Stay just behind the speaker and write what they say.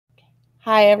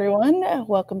Hi, everyone.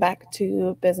 Welcome back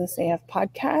to Business AF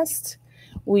Podcast.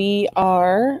 We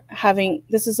are having,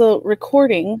 this is a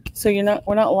recording, so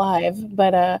we're not live,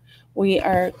 but we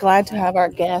are glad to have our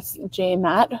guest,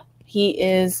 JMatt. He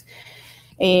is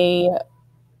a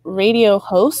radio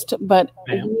host, but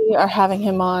we are having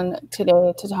him on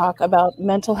today to talk about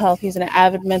mental health. He's an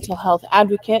avid mental health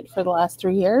advocate for the last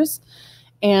 3 years,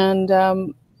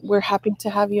 and we're happy to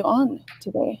have you on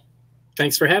today.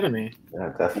 Thanks for having me.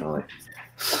 Yeah, definitely.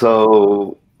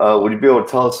 So would you be able to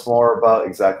tell us more about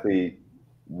exactly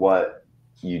what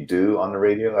you do on the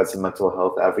radio as a mental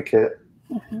health advocate?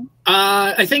 Mm-hmm.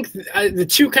 I think the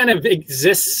two kind of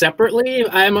exist separately.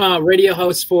 I'm a radio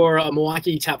host for a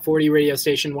Milwaukee Top 40 radio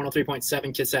station,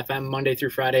 103.7 KISS FM, Monday through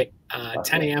Friday,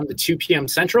 10 a.m. to 2 p.m.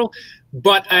 Central.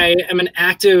 But I am an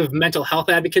active mental health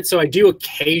advocate, so I do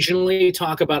occasionally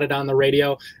talk about it on the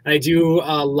radio, and I do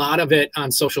a lot of it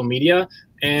on social media.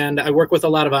 And I work with a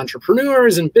lot of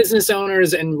entrepreneurs and business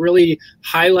owners and really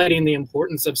highlighting the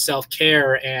importance of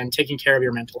self-care and taking care of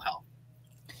your mental health.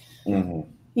 Mm-hmm.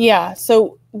 Yeah,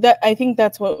 so I think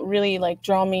that's what really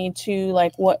draw me to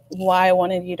why I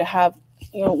wanted you to have,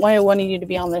 why I wanted you to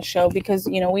be on this show, because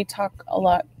we talk a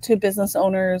lot to business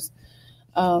owners,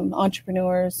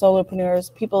 entrepreneurs,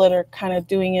 solopreneurs, people that are kind of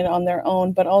doing it on their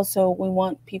own, but also we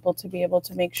want people to be able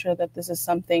to make sure that this is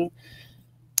something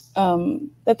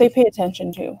that they pay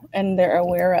attention to and they're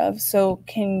aware of. So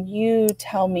can you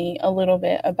tell me a little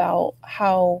bit about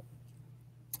how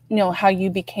you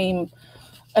became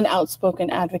an outspoken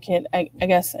advocate, I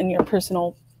guess, in your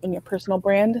personal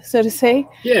brand, so to say?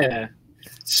 Yeah.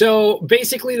 So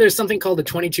basically there's something called the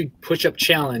 22 push-up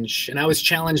challenge, and I was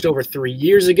challenged over 3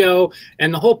 years ago.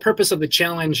 And the whole purpose of the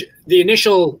challenge, the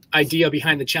initial idea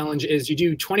behind the challenge is you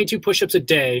do 22 push-ups a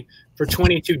day for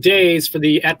 22 days for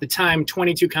at the time,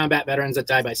 22 combat veterans that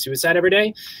die by suicide every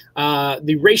day.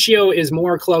 The ratio is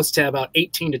more close to about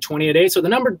 18 to 20 a day. So the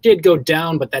number did go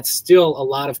down, but that's still a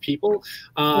lot of people.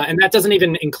 And that doesn't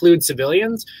even include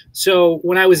civilians. So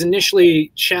when I was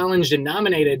initially challenged and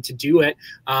nominated to do it,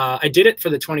 I did it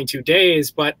for the 22 days,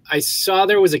 but I saw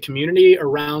there was a community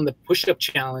around the push-up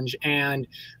challenge, and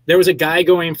there was a guy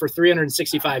going for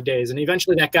 365 days, and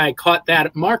eventually that guy caught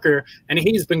that marker, and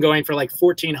he's been going for like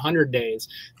 1,400 days.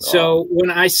 So when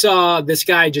I saw this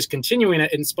guy just continuing,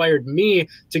 it inspired me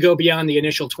to go beyond the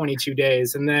initial 22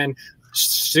 days. And then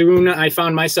soon I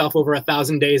found myself over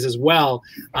 1,000 days as well.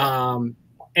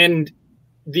 And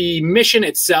the mission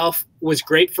itself was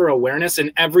great for awareness.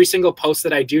 And every single post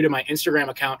that I do to my Instagram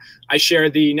account, I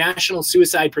share the National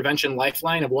Suicide Prevention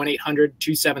Lifeline of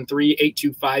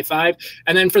 1-800-273-8255.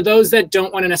 And then for those that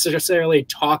don't want to necessarily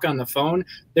talk on the phone,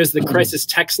 there's the crisis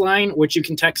text line, which you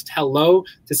can text hello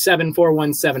to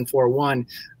 741-741.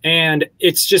 And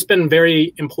it's just been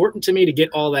very important to me to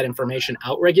get all that information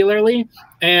out regularly.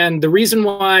 And the reason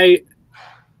why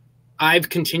I've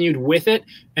continued with it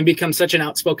and become such an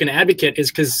outspoken advocate is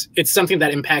because it's something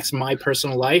that impacts my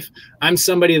personal life. I'm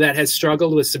somebody that has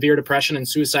struggled with severe depression and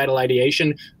suicidal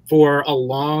ideation for a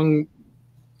long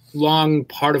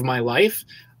part of my life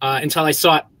until I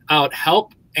sought out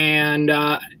help. And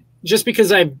just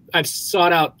because I've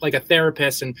sought out like a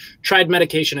therapist and tried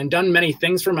medication and done many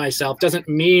things for myself doesn't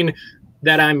mean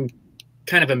that I'm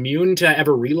kind of immune to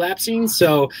ever relapsing.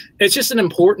 So it's just an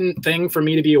important thing for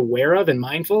me to be aware of and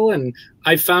mindful. And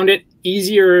I found it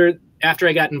easier after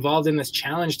I got involved in this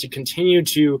challenge to continue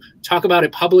to talk about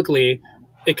it publicly.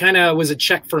 It kind of was a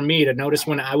check for me to notice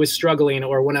when I was struggling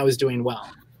or when I was doing well.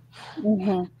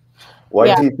 Mm-hmm.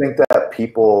 Why do you think that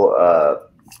people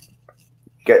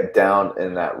get down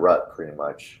in that rut pretty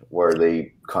much where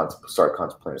they start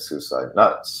contemplating suicide?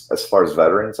 Not as far as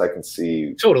veterans, I can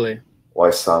see totally why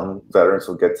some veterans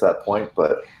will get to that point,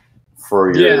 but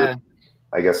for your,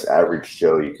 I guess, average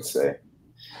Joe, you could say.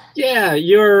 Yeah,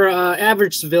 your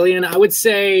average civilian, I would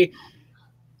say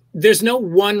there's no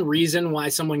one reason why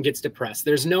someone gets depressed.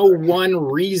 There's no one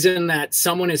reason that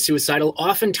someone is suicidal.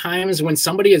 Oftentimes when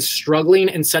somebody is struggling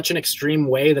in such an extreme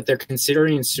way that they're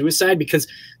considering suicide, because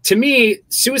to me,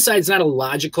 suicide is not a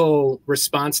logical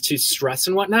response to stress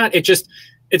and whatnot. It's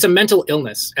a mental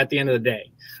illness at the end of the day.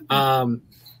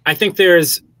 I think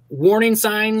there's warning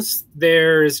signs,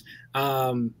 there's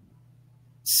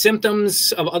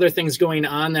symptoms of other things going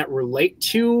on that relate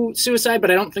to suicide,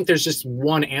 but I don't think there's just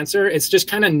one answer. It's just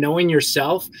kind of knowing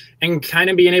yourself and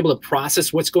kind of being able to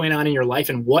process what's going on in your life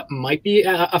and what might be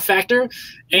a factor.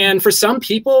 And for some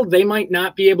people, they might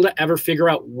not be able to ever figure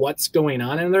out what's going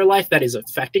on in their life that is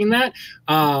affecting that.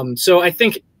 So I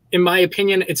think, in my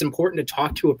opinion, it's important to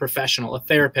talk to a professional, a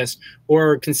therapist,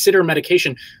 or consider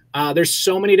medication. There's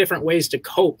so many different ways to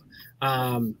cope.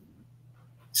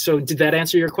 So did that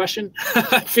answer your question?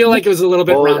 I feel like it was a little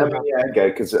bit Well, roundabout. yeah, I get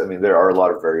it, because there are a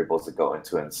lot of variables that go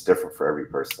into it, and it's different for every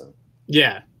person.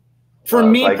 Yeah. For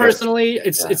me I personally,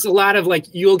 guess, it's a lot of like,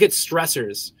 you'll get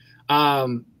stressors.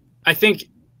 I think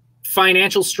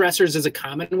financial stressors is a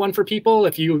common one for people.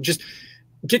 If you just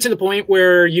get to the point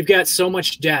where you've got so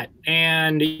much debt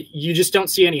and you just don't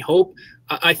see any hope,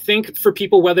 I think for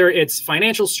people, whether it's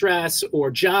financial stress or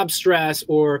job stress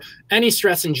or any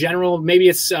stress in general, maybe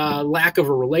it's lack of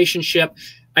a relationship,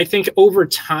 I think over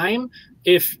time,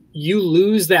 if you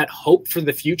lose that hope for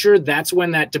the future, that's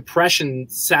when that depression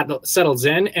settles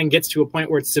in and gets to a point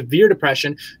where it's severe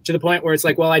depression, to the point where it's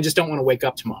like, well, I just don't want to wake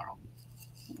up tomorrow.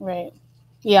 Right.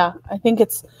 Yeah. I think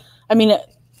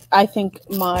I think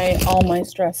all my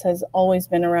stress has always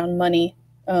been around money.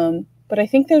 But I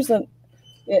think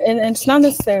and it's not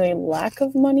necessarily lack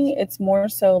of money. It's more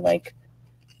so like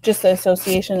just the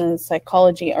association and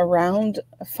psychology around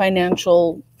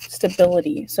financial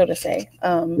stability, so to say.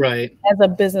 Right. As a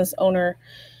business owner,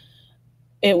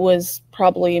 it was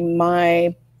probably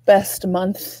my best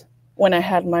month when I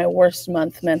had my worst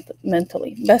month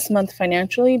mentally. Best month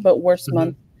financially, but worst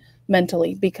month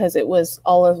mentally, because it was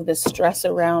all of this stress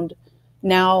around,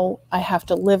 now I have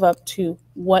to live up to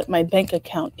what my bank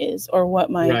account is or what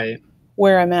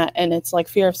where I'm at. And it's like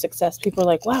fear of success. People are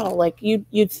like, wow, like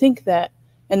you'd think that.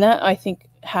 And that, I think,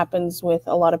 happens with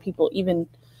a lot of people, even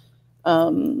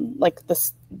like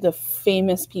the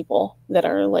famous people that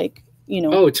are like,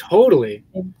 Oh, totally.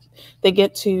 They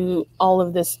get to all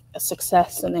of this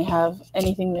success and they have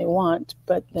anything they want,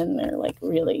 but then they're like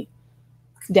really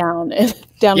down.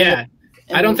 Yeah.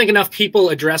 I don't think enough people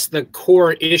address the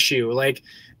core issue. Like,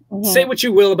 say what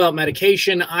you will about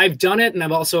medication. I've done it and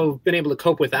I've also been able to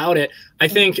cope without it. I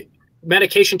think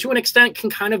medication, to an extent, can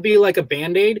kind of be like a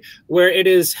Band-Aid, where it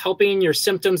is helping your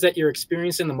symptoms that you're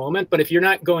experiencing in the moment. But if you're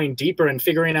not going deeper and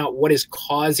figuring out what is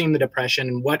causing the depression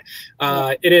and what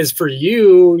it is for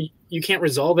you, you can't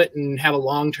resolve it and have a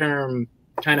long-term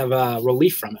kind of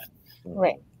relief from it.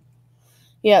 Right.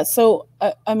 Yeah. So,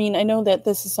 I mean, I know that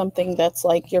this is something that's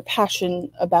like you're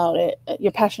passionate about it.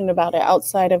 You're passionate about it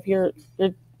outside of your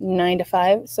 9 to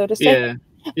 5, so to say.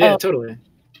 Yeah, totally.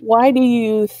 Why do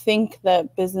you think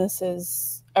that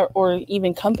businesses or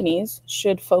even companies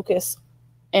should focus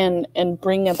and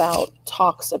bring about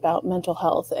talks about mental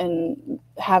health and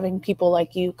having people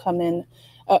like you come in?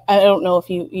 I don't know if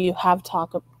you have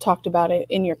talked about it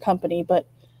in your company, but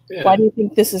why do you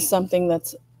think this is something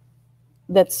that's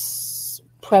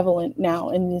prevalent now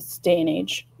in this day and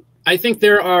age? I think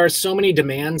there are so many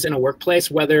demands in a workplace,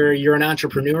 whether you're an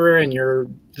entrepreneur and you're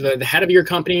the head of your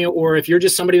company, or if you're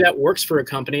just somebody that works for a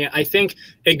company. I think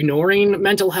ignoring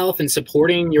mental health and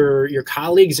supporting your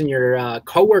colleagues and your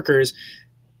coworkers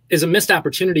is a missed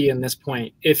opportunity in this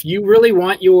point. If you really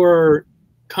want your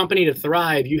company to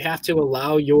thrive, you have to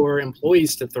allow your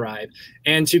employees to thrive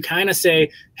and to kind of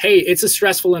say, hey, it's a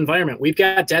stressful environment. We've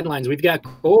got deadlines. We've got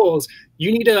goals.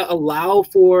 You need to allow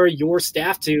for your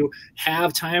staff to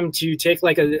have time to take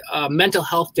like a mental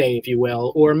health day, if you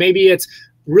will, or maybe it's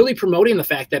really promoting the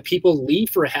fact that people leave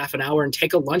for a half an hour and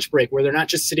take a lunch break where they're not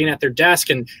just sitting at their desk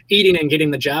and eating and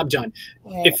getting the job done.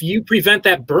 Right. If you prevent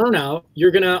that burnout, you're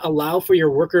going to allow for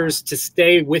your workers to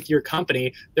stay with your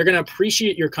company. They're going to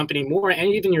appreciate your company more and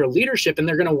even your leadership, and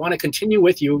they're going to want to continue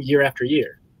with you year after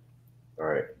year. All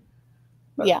right.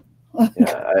 Yeah.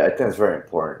 Yeah, I think it's very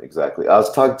important. Exactly. I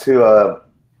was talking to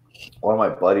one of my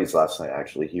buddies last night,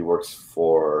 actually. He works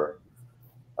for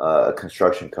a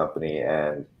construction company,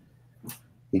 and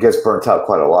he gets burnt out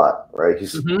quite a lot, right?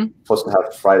 He's supposed to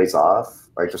have Fridays off,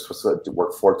 right? Just supposed to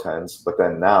work 4/10s, but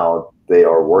then now they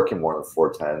are working more than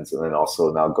 4/10s, and then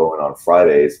also now going on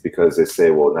Fridays because they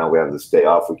say, well, now we have this day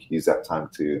off, we can use that time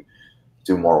to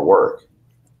do more work,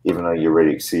 even though you're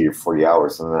ready to exceed your 40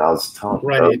 hours. And then I was telling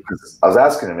him, I was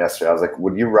asking him yesterday, I was like,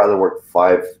 would you rather work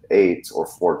 5/8s or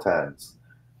 4/10s?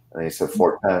 And he said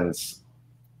 4/10s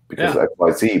because of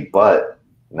XYZ, but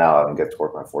now I don't get to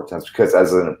work my 4/10s because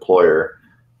as an employer,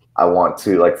 I want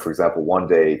to, like, for example, one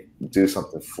day do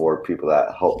something for people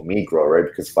that help me grow, right?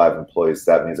 Because 5 employees,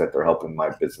 that means that they're helping my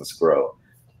business grow.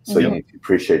 So you need to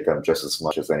appreciate them just as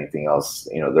much as anything else.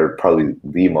 You know, they're probably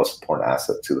the most important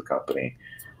asset to the company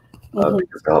because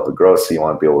they help it grow. So you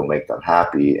want to be able to make them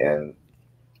happy and,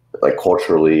 like,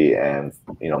 culturally and,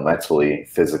 you know, mentally,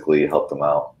 physically help them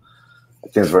out. I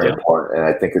think it's very important, and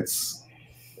I think it's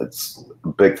a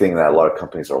big thing that a lot of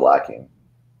companies are lacking.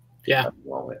 At the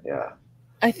moment.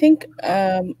 I think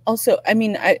also, I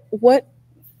mean,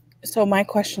 so my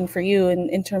question for you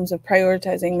in terms of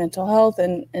prioritizing mental health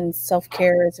and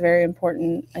self-care is very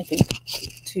important, I think,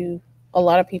 to a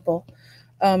lot of people.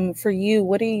 For you,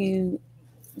 what do you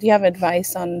you have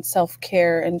advice on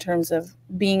self-care in terms of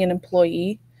being an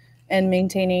employee and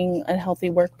maintaining a healthy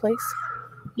workplace?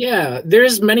 Yeah,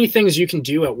 there's many things you can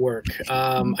do at work.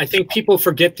 I think people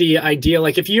forget the idea,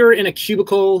 like if you're in a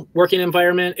cubicle working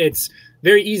environment, it's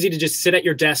very easy to just sit at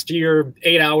your desk, do your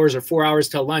 8 hours or 4 hours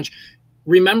till lunch.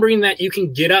 Remembering that you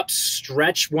can get up,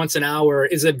 stretch once an hour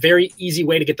is a very easy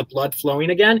way to get the blood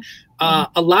flowing again.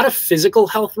 A lot of physical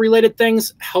health related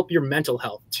things help your mental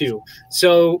health too.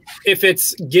 So if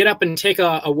it's get up and take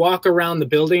a walk around the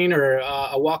building or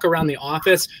a walk around the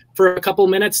office for a couple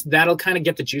minutes, that'll kind of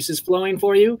get the juices flowing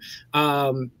for you.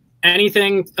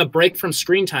 Anything, a break from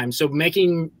screen time. So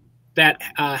making that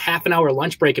half an hour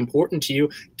lunch break important to you,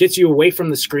 gets you away from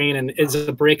the screen and is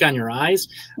a break on your eyes.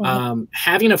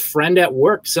 Having a friend at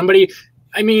work, somebody,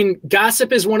 I mean,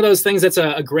 gossip is one of those things that's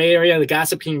a gray area. The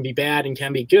gossip can be bad and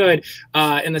can be good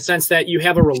in the sense that you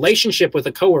have a relationship with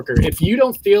a coworker. If you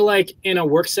don't feel like in a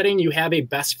work setting you have a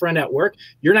best friend at work,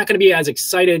 you're not going to be as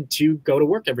excited to go to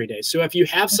work every day. So if you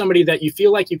have somebody that you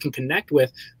feel like you can connect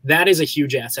with, that is a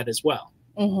huge asset as well.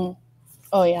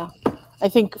 Oh, yeah. I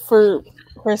think for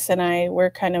Chris and I, we're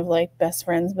kind of like best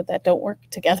friends, but that don't work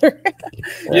together.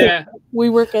 Yeah. We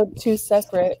work at two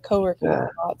separate co-working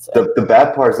spots. The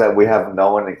bad part is that we have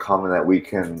no one in common that we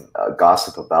can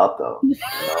gossip about, though. You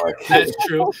know, like, that's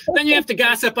true. Then you have to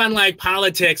gossip on like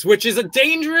politics, which is a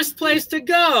dangerous place to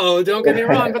go. Don't get me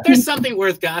wrong, but there's something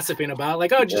worth gossiping about.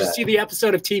 Like, oh, did you see the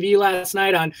episode of TV last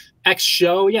night on X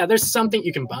show? Yeah, there's something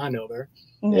you can bond over.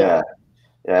 Yeah,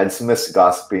 it's miss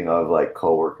gossiping of like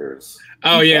coworkers.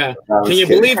 Oh yeah, can you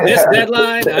believe this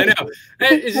deadline? I know.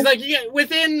 It's just like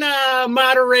within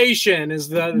moderation is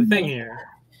the thing here.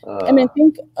 And I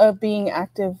think being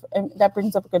active, and that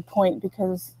brings up a good point,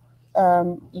 because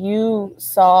I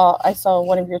saw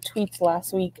one of your tweets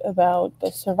last week about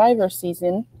the Survivor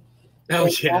season. Oh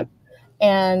yeah.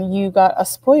 And you got a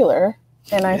spoiler,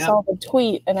 and I saw the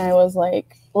tweet, and I was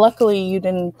like, luckily you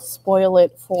didn't spoil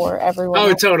it for everyone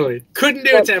else. Totally. Couldn't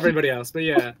do it to everybody else, but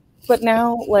yeah. But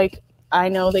now, like, I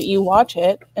know that you watch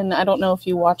it, and I don't know if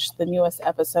you watched the newest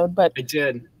episode, but I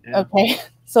did. Yeah. Okay.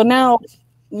 So now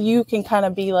you can kind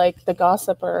of be like the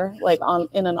gossiper, like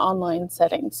in an online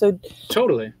setting. So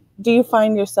totally. Do you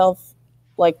find yourself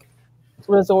like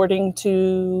resorting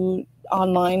to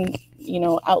online,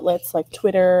 outlets like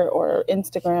Twitter or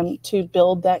Instagram to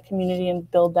build that community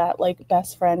and build that like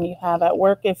best friend you have at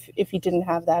work if you didn't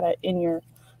have that in your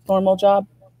normal job?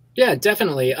 Yeah,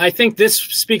 definitely. I think this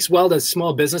speaks well to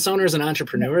small business owners and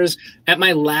entrepreneurs. At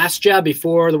my last job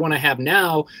before the one I have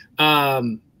now,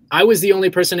 I was the only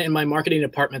person in my marketing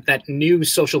department that knew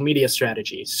social media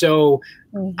strategy. So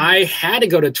I had to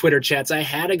go to Twitter chats. I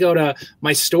had to go to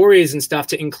my stories and stuff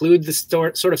to include the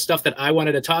sort of stuff that I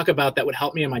wanted to talk about that would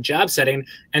help me in my job setting.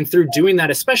 And through doing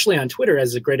that, especially on Twitter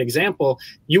as a great example,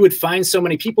 you would find so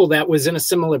many people that was in a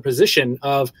similar position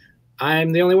of,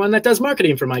 I'm the only one that does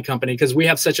marketing for my company because we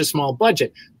have such a small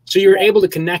budget. So you're able to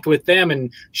connect with them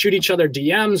and shoot each other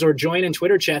DMs or join in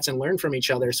Twitter chats and learn from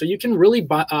each other. So you can really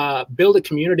build a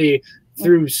community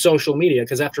through social media,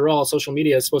 because after all, social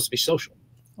media is supposed to be social.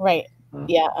 Right.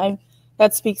 Yeah.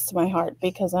 That speaks to my heart,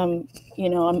 because I'm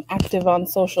active on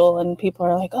social, and people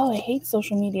are like, oh, I hate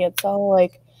social media. It's all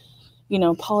like,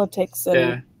 politics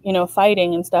and,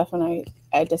 fighting and stuff. And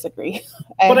I disagree.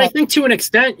 But I think to an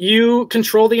extent, you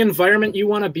control the environment you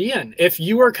want to be in. If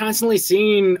you are constantly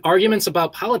seeing arguments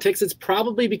about politics, it's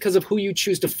probably because of who you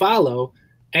choose to follow,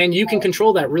 and you can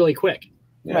control that really quick.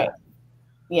 Right.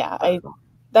 Yeah.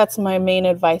 That's my main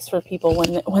advice for people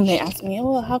when they ask me,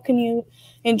 oh, how can you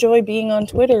enjoy being on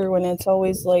Twitter when it's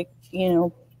always like,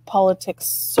 politics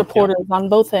supporters on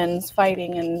both ends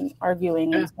fighting and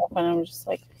arguing and stuff. And I'm just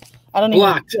like, I don't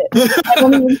even see it. I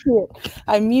don't even see it.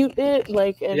 I mute it,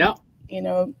 like, and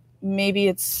maybe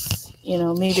it's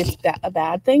a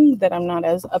bad thing that I'm not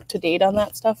as up to date on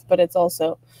that stuff, but it's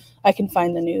also, I can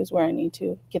find the news where I need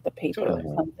to get the paper or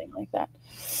something like that.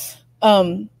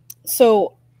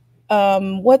 So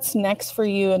what's next for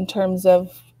you in terms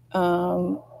of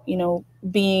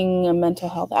being a mental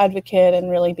health advocate and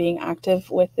really being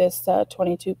active with this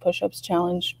 22 push-ups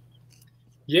challenge?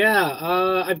 Yeah,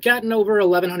 I've gotten over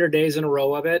 1,100 days in a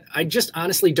row of it. I just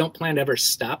honestly don't plan to ever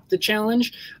stop the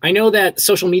challenge. I know that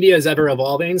social media is ever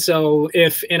evolving. So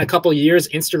if in a couple of years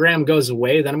Instagram goes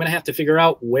away, then I'm going to have to figure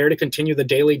out where to continue the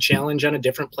daily challenge on a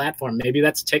different platform. Maybe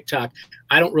that's TikTok.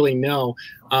 I don't really know.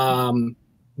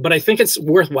 But I think it's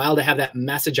worthwhile to have that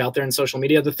message out there in social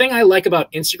media. The thing I like about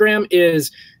Instagram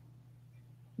is,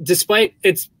 despite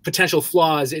its potential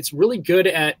flaws, it's really good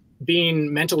at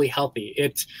being mentally healthy.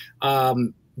 It's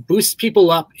boosts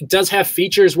people up. It does have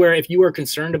features where if you are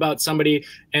concerned about somebody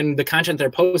and the content they're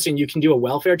posting, you can do a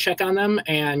welfare check on them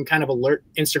and kind of alert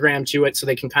Instagram to it so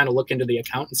they can kind of look into the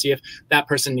account and see if that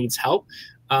person needs help.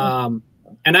 And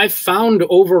I've found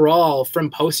overall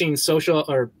from posting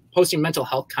mental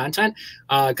health content,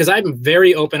 because I'm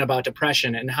very open about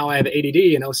depression and how I have ADD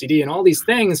and OCD and all these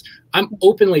things. I'm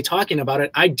openly talking about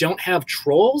it. I don't have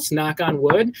trolls, knock on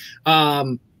wood.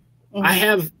 I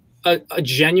have a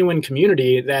genuine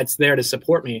community that's there to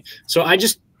support me. So I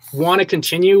just want to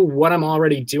continue what I'm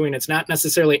already doing. It's not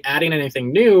necessarily adding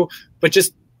anything new, but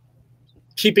just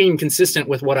keeping consistent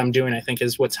with what I'm doing, I think,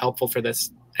 is what's helpful for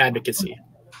this advocacy.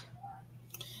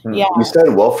 Yeah. You said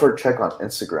welfare check on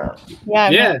Instagram.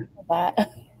 Yeah.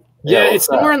 Yeah, it's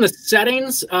somewhere in the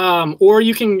settings, or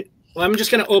you can. Well, I'm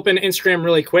just going to open Instagram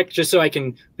really quick just so I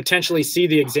can potentially see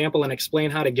the example and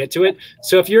explain how to get to it.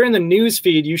 So if you're in the news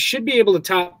feed, you should be able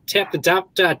to tap the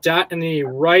dot in the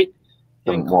right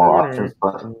more options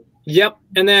button. Yep.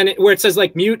 And then where it says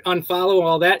like mute, unfollow,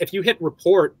 all that, if you hit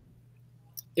report,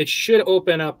 it should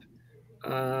open up.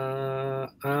 Well,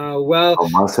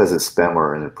 mine says it's spam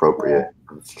or inappropriate.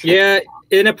 Yeah,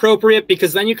 inappropriate,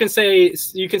 because then you can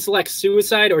select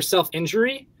suicide or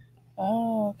self-injury.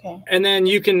 Oh, okay. And then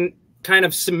you can kind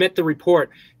of submit the report.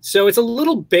 So it's a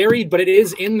little buried, but it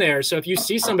is in there. So if you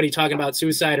see somebody talking about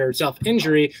suicide or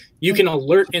self-injury, you can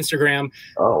alert Instagram.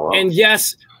 Oh, wow. And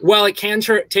yes, while it can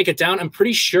take it down, I'm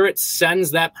pretty sure it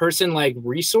sends that person like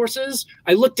resources.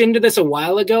 I looked into this a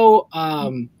while ago,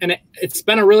 and it's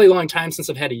been a really long time since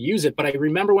I've had to use it. But I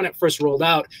remember when it first rolled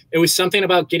out, it was something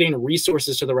about getting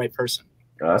resources to the right person.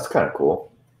 Oh, that's kind of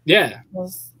cool. Yeah.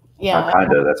 Yeah.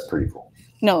 Kind of. That's pretty cool.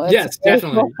 No, yes,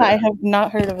 definitely. Cool. I have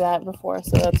not heard of that before,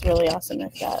 so that's really awesome.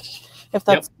 If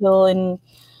that's still in.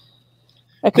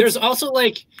 There's also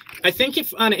like, I think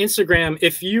if on Instagram,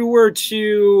 if you were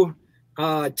to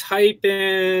type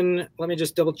in, let me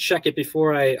just double check it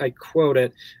before I quote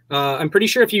it. I'm pretty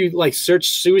sure if you like search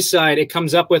suicide, it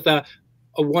comes up with a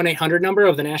 1-800 number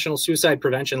of the National Suicide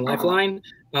Prevention Lifeline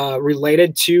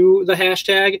related to the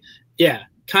hashtag. Yeah,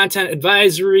 content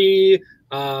advisory.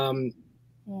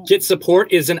 Get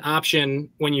support is an option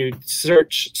when you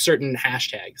search certain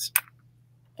hashtags.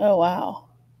 Oh, wow.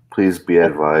 Please be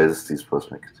advised these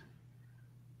posts make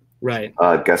right.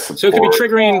 Get support. So it could be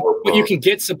triggering, but you can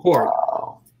get support.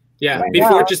 Wow. Yeah,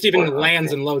 before it just even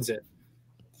lands and loads it.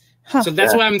 Huh. So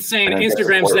that's why I'm saying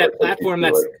Instagram's that platform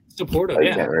that's supportive.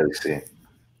 You can't really see.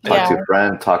 Talk to a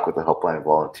friend, talk with a helpline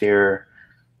volunteer,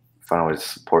 find a way to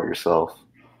support yourself.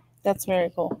 That's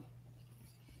very cool.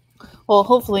 Well,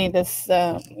 hopefully this,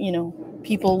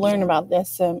 people learn about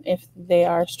this. If they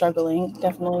are struggling,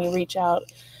 definitely reach out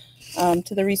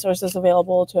to the resources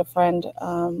available, to a friend.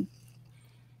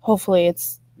 Hopefully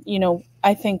it's,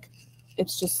 I think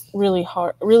it's just really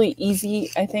hard, really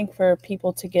easy, I think, for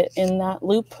people to get in that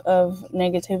loop of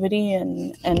negativity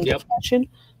and depression,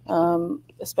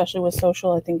 especially with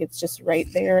social. I think it's just right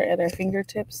there at our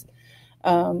fingertips.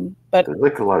 But there's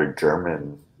like a lot of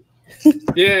German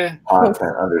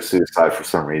content under suicide for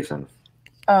some reason.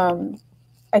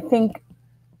 I think,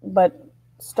 but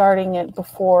starting it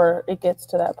before it gets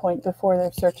to that point, before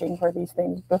they're searching for these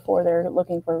things, before they're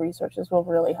looking for resources, will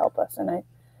really help us. And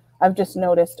I've just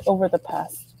noticed over the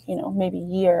past, maybe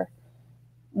year,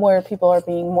 where people are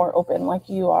being more open, like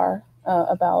you are,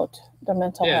 about the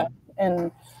mental health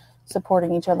and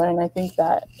supporting each other. And I think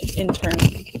that in turn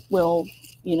will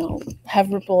have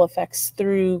ripple effects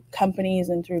through companies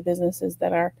and through businesses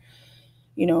that are,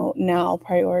 now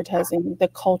prioritizing the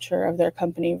culture of their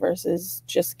company versus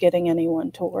just getting anyone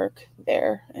to work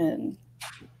there and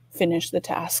finish the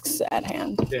tasks at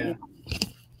hand. Yeah.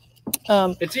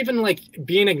 It's even like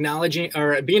being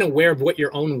aware of what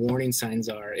your own warning signs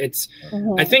are. It's,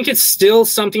 I think it's still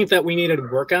something that we need to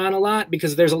work on a lot,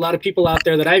 because there's a lot of people out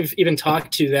there that I've even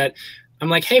talked to that I'm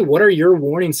like, hey, what are your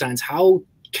warning signs? How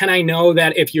can I know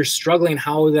that if you're struggling,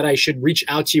 how that I should reach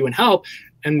out to you and help?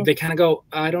 And they kind of go,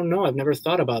 I don't know. I've never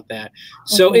thought about that.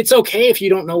 So it's okay if you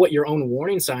don't know what your own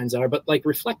warning signs are, but like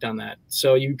reflect on that.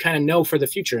 So you kind of know for the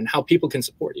future and how people can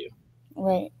support you.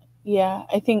 Right. Yeah,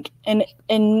 I think, and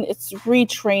it's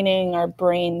retraining our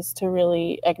brains to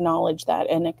really acknowledge that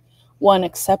and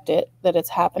accept it, that it's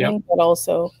happening, but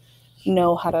also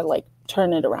know how to like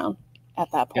turn it around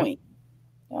at that point.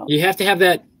 You have to have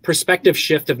that perspective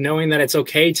shift of knowing that it's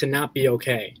okay to not be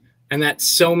okay, and that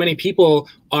so many people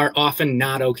are often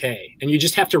not okay. And you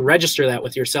just have to register that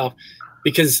with yourself,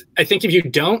 because I think if you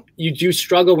don't, you do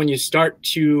struggle when you start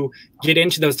to get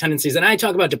into those tendencies. And I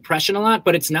talk about depression a lot,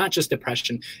 but it's not just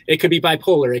depression. It could be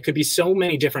bipolar. It could be so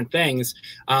many different things.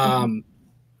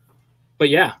 But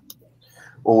yeah.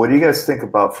 Well, what do you guys think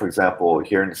about, for example,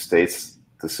 here in the States,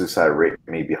 the suicide rate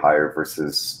may be higher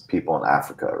versus people in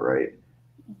Africa, right?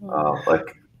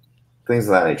 Like things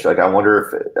of that nature. Like I wonder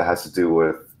if it has to do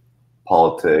with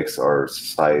politics or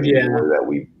society, the way that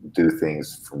we do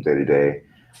things from day to day,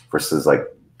 versus like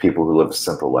people who live a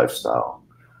simple lifestyle.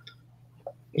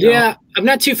 You know? I'm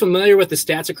not too familiar with the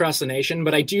stats across the nation,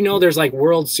 but I do know there's like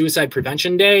World Suicide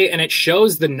Prevention Day, and it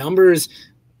shows the numbers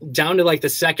down to like the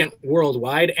second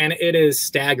worldwide, and it is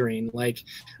staggering. Like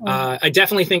I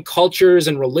definitely think cultures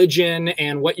and religion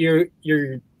and what your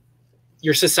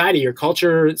society, your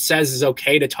culture says is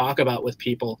okay to talk about with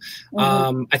people.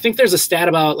 I think there's a stat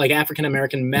about like African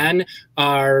American men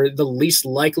are the least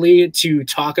likely to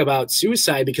talk about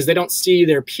suicide because they don't see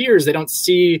their peers, they don't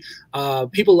see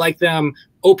people like them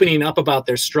opening up about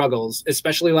their struggles,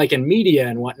 especially like in media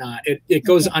and whatnot. It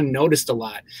goes unnoticed a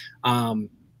lot.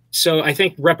 So I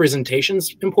think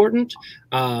representation's important.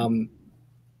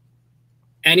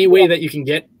 Any way that you can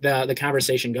get the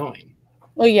conversation going.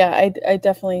 Well, yeah, I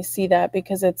definitely see that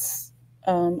because it's,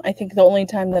 I think the only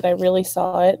time that I really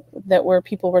saw it, that where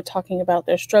people were talking about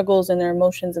their struggles and their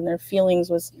emotions and their feelings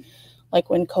was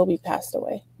like when Kobe passed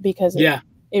away, because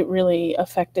it really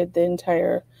affected the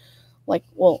entire, like,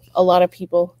 well, a lot of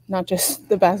people, not just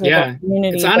the basketball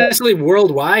community. It's honestly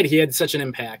worldwide. He had such an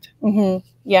impact.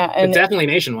 Yeah. And but definitely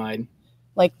nationwide.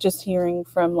 Like just hearing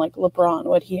from like LeBron,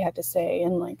 what he had to say,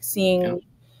 and like seeing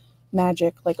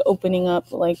Magic, like opening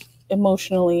up, like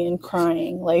emotionally and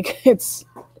crying, like it's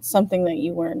something that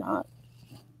you were not,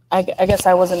 I guess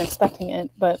I wasn't expecting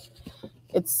it, but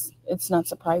it's not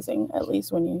surprising, at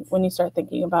least when you start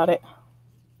thinking about it.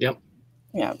 Yeah.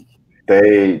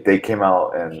 They came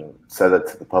out and said that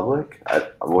to the public. I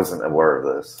wasn't aware of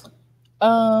this.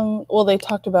 Well, they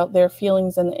talked about their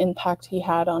feelings and the impact he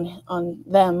had on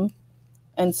them,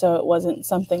 and so it wasn't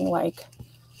something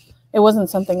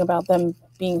about them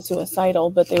being suicidal,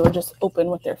 but they were just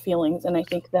open with their feelings, and I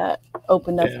think that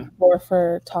opened up more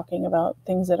for talking about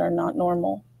things that are not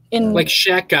normal. Like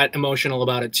Shaq got emotional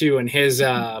about it too in his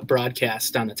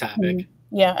broadcast on the topic.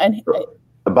 And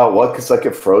about what? Because like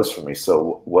it froze for me.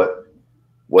 So what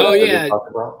are they talking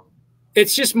about?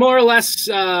 It's just more or less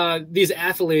these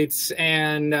athletes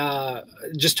and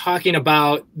just talking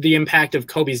about the impact of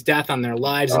Kobe's death on their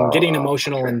lives and getting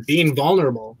emotional and being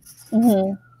vulnerable.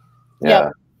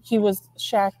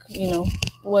 Shaq,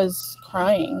 was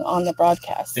crying on the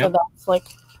broadcast. So that's like,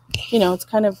 it's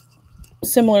kind of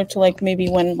similar to like maybe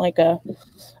when like a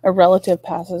relative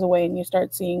passes away and you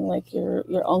start seeing like your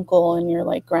uncle and your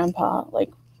like grandpa like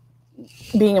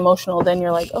being emotional, then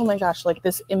you're like, oh my gosh, like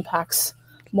this impacts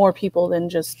more people than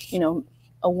just,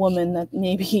 a woman that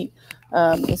maybe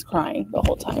is crying the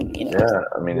whole time, Yeah,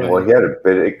 I mean, well, he had a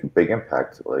big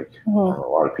impact, like on a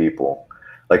lot of people.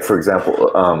 Like, for example,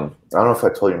 I don't know if I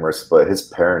told you, Marisa, but his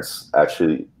parents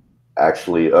actually,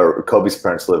 Kobe's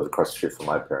parents lived across the street from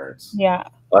my parents. Yeah.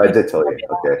 I did tell you.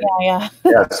 Okay. Yeah.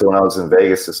 So when I was in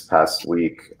Vegas this past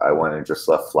week, I went and just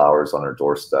left flowers on her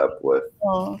doorstep with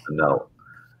a note.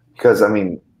 Because, I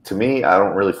mean, to me, I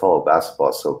don't really follow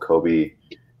basketball, so Kobe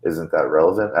isn't that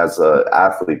relevant as an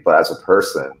athlete, but as a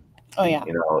person,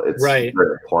 it's very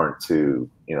important to,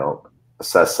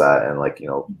 assess that and like,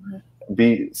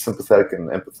 be sympathetic and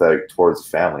empathetic towards the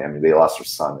family. I mean, they lost their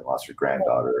son, they lost their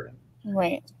granddaughter.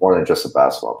 Right. It's more than just a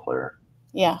basketball player.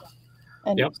 Yeah.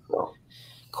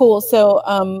 Cool.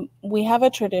 So we have a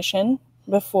tradition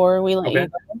before we let you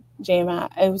go, JMatt,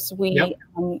 as we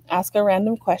ask a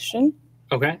random question.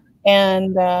 Okay.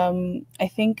 And I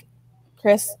think,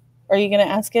 Chris, are you going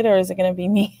to ask it or is it going to be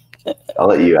me? I'll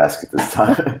let you ask it this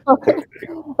time.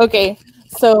 Okay.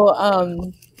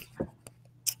 So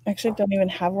actually don't even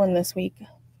have one this week.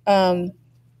 It'll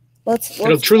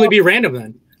truly be random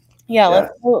then. Yeah.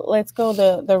 Let's go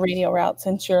the radio route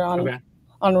since you're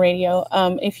on radio.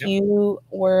 If you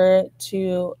were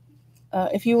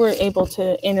able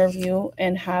to interview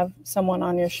and have someone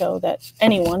on your show, that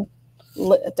anyone,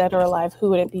 dead or alive, who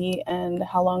would it be and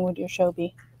how long would your show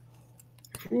be?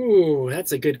 Ooh,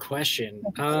 that's a good question.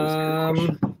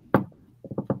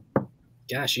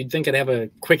 Gosh, you'd think I'd have a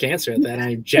quick answer at that.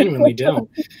 I genuinely don't.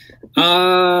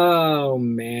 Oh,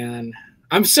 man.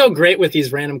 I'm so great with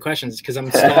these random questions because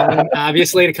I'm stalling,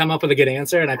 obviously, to come up with a good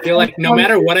answer. And I feel like no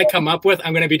matter what I come up with,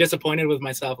 I'm going to be disappointed with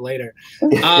myself later.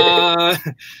 No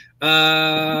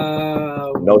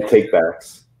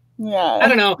takebacks. Yeah. I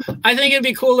don't know. I think it'd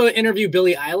be cool to interview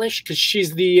Billie Eilish because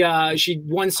she's she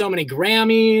won so many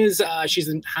Grammys. She's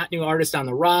a hot new artist on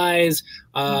the rise.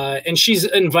 And she's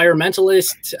an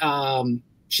environmentalist.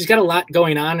 She's got a lot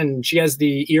going on and she has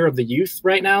the ear of the youth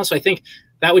right now. So I think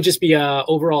that would just be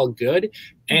overall good.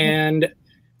 And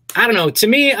I don't know. To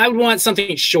me, I would want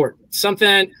something short.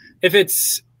 Something, if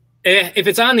it's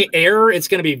on the air, it's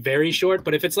going to be very short.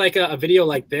 But if it's like a video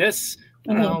like this,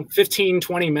 I don't know, 15,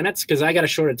 20 minutes, because I got a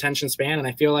short attention span. And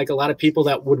I feel like a lot of people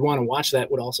that would want to watch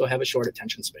that would also have a short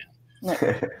attention span.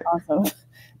 Awesome.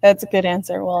 That's a good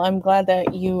answer. Well, I'm glad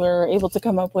that you were able to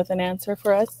come up with an answer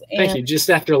for us. And thank you. Just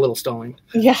after a little stalling.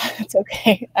 Yeah, it's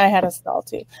okay. I had a stall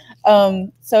too.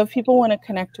 So if people want to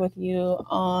connect with you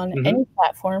on any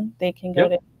platform, they can go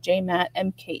to JMatt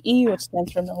MKE, which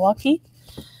stands for Milwaukee.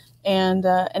 And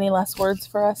any last words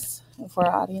for us, for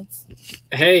our audience?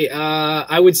 Hey,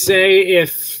 I would say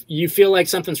if you feel like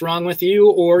something's wrong with you,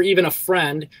 or even a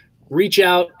friend, reach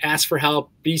out, ask for help,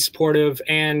 be supportive.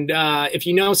 And if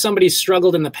you know somebody's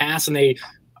struggled in the past and they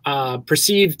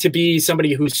perceive to be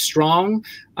somebody who's strong,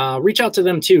 reach out to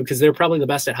them too, because they're probably the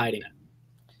best at hiding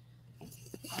it.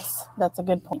 Yes, that's a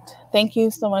good point. Thank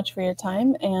you so much for your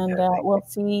time, and we'll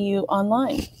see you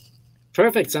online.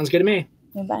 Perfect. Sounds good to me.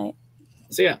 Bye.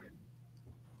 See ya.